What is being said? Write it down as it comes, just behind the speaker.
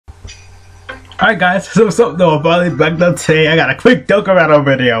Alright guys, so what's up though? I'm finally back up today. I got a quick Dokkan battle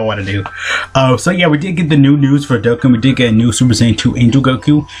video I want to do. So yeah, we did get the new news for Dokkan. We did get a new Super Saiyan 2 Angel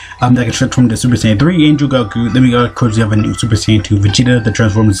Goku. That can transform to Super Saiyan 3 Angel Goku. Then we got, of course, we have a new Super Saiyan 2 Vegeta that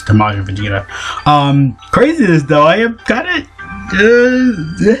transforms to MAJIN Vegeta. Craziness though, I am kinda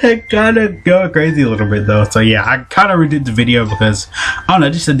going crazy a little bit though. So yeah, I kinda redid the video because I don't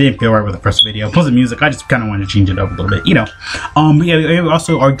know, just didn't feel right with the first video. Plus the music, I just kinda wanted to change it up a little bit, you know. But yeah, we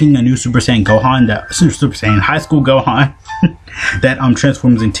also are getting a new Super Saiyan Gohan, that Super Saiyan High School Gohan that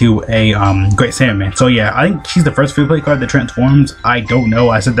transforms into a Great Saiyaman. So yeah, I think she's the first free play card that transforms. I don't know,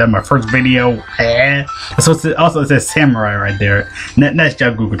 I said that in my first video. So it says Samurai right there. Nice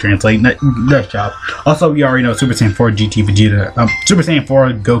job, Google Translate. Nice job. Also, we already know Super Saiyan 4 GT Vegeta, Super Saiyan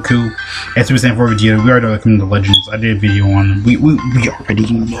 4 Goku, and Super Saiyan 4 Vegeta. We already know they're coming to Legends. I did a video on them. We already know.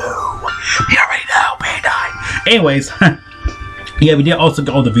 We already know, man. Anyways. Yeah, we did also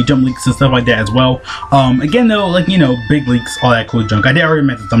get all the VJump leaks and stuff like that as well. Again though, like, you know, big leaks, all that cool junk. I did already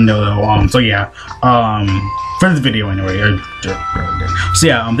make the thumbnail though, so yeah. For this video anyway. So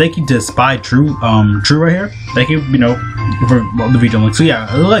yeah, thank you to Spy True right here. Thank you, you know, for the VJump leaks. So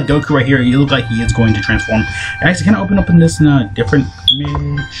yeah, it looks like Goku right here, he looks like he is going to transform. Actually, can I open up in this in a different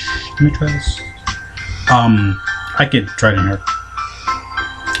image? Let me try this. I could try it in here.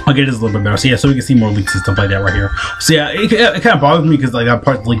 I'll get this a little bit better. So yeah, so we can see more leaks and stuff like that right here. So yeah, it kind of bothers me because like that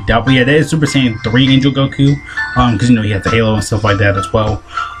part's leaked out. But yeah, that is Super Saiyan 3 Angel Goku. Because you know he has the halo and stuff like that as well.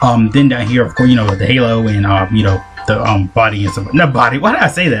 Then down here, of course, you know, the halo and you know, the body and stuff. Not body. Why did I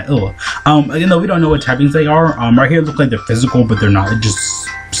say that? Ugh. You know, we don't know what typings they are. Right here, it looks like they're physical, but they're not. They're just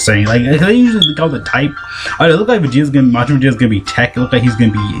saying, like, they usually look out the type. It look like Vegeta's gonna be tech. It look like he's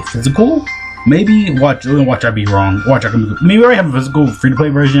gonna be physical. Maybe watch. I'd be wrong. Watch. Maybe we already have a physical free-to-play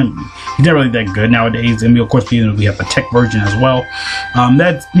version. He's not really that good nowadays, and we of course we have a tech version as well.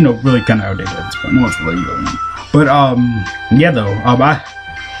 That's, you know, really kind of outdated at this point. No one's really doing it. But yeah, though.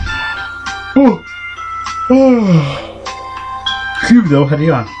 Excuse me, though. How do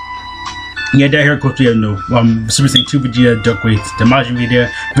you on? Yeah, down here, of course, we have no Super Saiyan 2 Vegeta, Duckweights, the MAJIN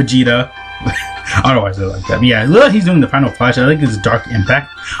Vegeta. I don't know why I said it like that. But yeah, look like he's doing the final flash. I think it's Dark Impact.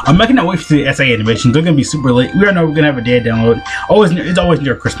 I cannot wait for the SA animations. They're gonna be super late. We already know we're gonna have a day of download. It's always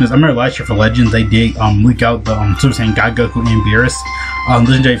near Christmas. I remember last year for Legends, they did leak out the Super Saiyan God Goku and Beerus.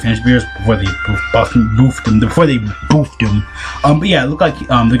 Legendary finished Beerus before they boofed him. But yeah, it looked like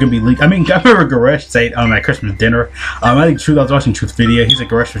they're gonna be leaked. I mean, I remember Garesh said at Christmas dinner. I think Truth, I was watching Truth's video. He said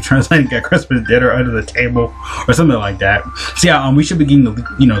Garesh was translating at Christmas dinner under the table or something like that. So yeah, we should be getting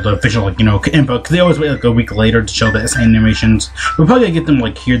the, you know, the official, like, you know, info, because they always wait like a week later to show the SA animations. We're probably gonna get them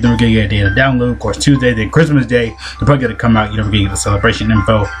like here. Then we're gonna get a day to download. Of course, Tuesday, then Christmas Day, they're probably gonna come out. You know, we're gonna get the celebration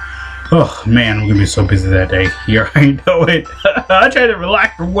info. Oh man, we're gonna be so busy that day. You already know it. I tried to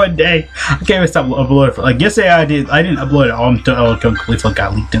relax for one day. I can't even stop uploading. Like yesterday, I didn't upload it all until completely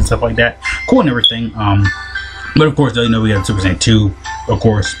got leaked and stuff like that. Cool and everything. But of course, you know, we have Super Saiyan 2, of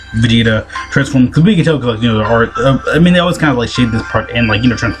course, Vegeta, transform, because we can tell, because, like, you know, there are, I mean, they always kind of, like, shade this part and, like, you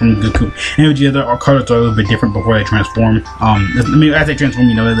know, transform Goku and Vegeta. Our cards are a little bit different before they transform. I mean, as they transform,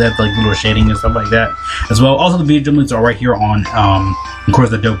 you know, they have, like, little shading and stuff like that as well. Also, the VJumpLeaks are right here on, of course,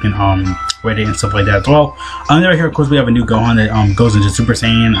 the Dokkan, Reddit and stuff like that as well. And right here, of course, we have a new Gohan that, goes into Super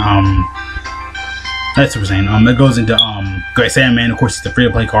Saiyan, that's Super Saiyan, it goes into, Great Saiyaman. Of course, it's the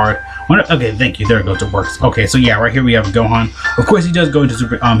free-to-play card. Okay, thank you. There it goes. It works. Okay, so yeah, right here we have Gohan. Of course, he does go into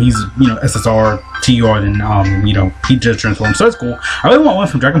Super. He's, you know, SSR, TR, and you know, he just transforms. So that's cool. I really want one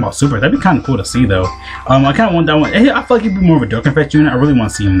from DragonBallZ Super. That'd be kind of cool to see, though. I kind of want that one. I feel like he'd be more of a Dokkan Fest unit. I really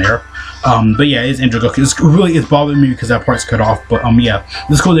want to see him there. But yeah, it's Angel Goku. It's bothering me because that part's cut off. But yeah,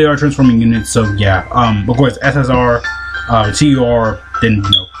 this is cool. They are transforming units. So yeah. Of course, SSR, TR, then, you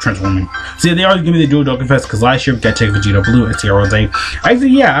know, transforming. So yeah, they are giving me the dual Dokkan Fest because last year we got Tech Vegeta Blue at TRLZ. Actually,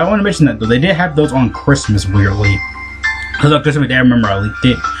 yeah, I want to mention that though. They did have those on Christmas, weirdly. Because on Christmas Day, I remember I leaked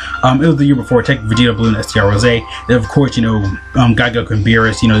it. It was the year before Tech Vegeta Blue and STRLZ. Then, of course, you know, God Goku and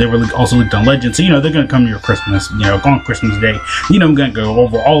Beerus, you know, they were also leaked on Legends. So, you know, they're going to come to your Christmas, you know, on Christmas Day. You know, I'm going to go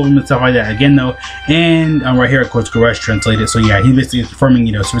over all of them and stuff like that again, though. And right here, of course, Garesh translated. So, yeah, he's basically confirming,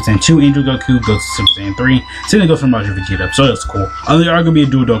 you know, Super Saiyan 2 Angel Goku goes to Super Saiyan 3. Same thing goes from MAJIN Vegeta. So, that's cool. They are going to be a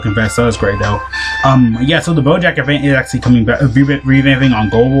dual Dokkan Fest, so that's great, though. Yeah, so the BoJack event is actually coming back, revamping on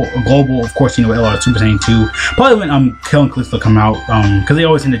Global. Of course, you know, LR Super Saiyan 2. Probably when Killing clips will come out, because they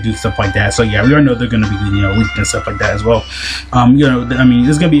always tend to do stuff like that. So yeah, we already know they're gonna be, you know, leaked and stuff like that as well. You know, I mean,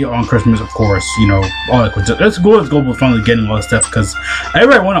 it's gonna be on Christmas, of course. You know, all that. It's cool as Global finally getting all this stuff, because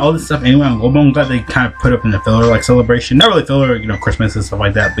everybody wanted all this stuff anyway on Global. I'm glad they kind of put up in the filler like celebration, not really filler, you know, Christmas and stuff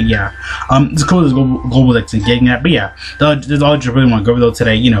like that. But yeah, it's cool as Global that's getting that. But yeah, there's all I just really want to go over though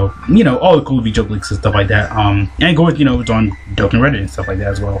today. You know, all the cool VJumpLeaks and stuff like that. And go with, you know, it's on Dokkan Reddit and stuff like that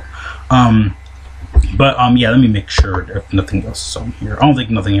as well. But yeah, let me make sure if nothing else is on here. I don't think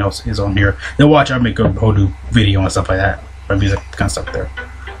nothing else is on here. Then watch, I'll make a whole new video and stuff like that. Music kind of stuff there.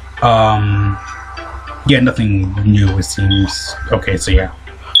 Yeah, nothing new it seems. Okay, so yeah.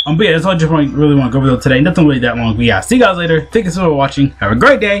 But yeah, that's all I just really want to go over today. Nothing really that long. But yeah, see you guys later. Thank you so much for watching. Have a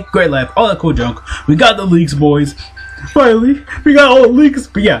great day, great life, all that cool junk. We got the leaks, boys. Finally, we got all the leaks.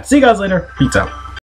 But yeah, see you guys later. Peace out.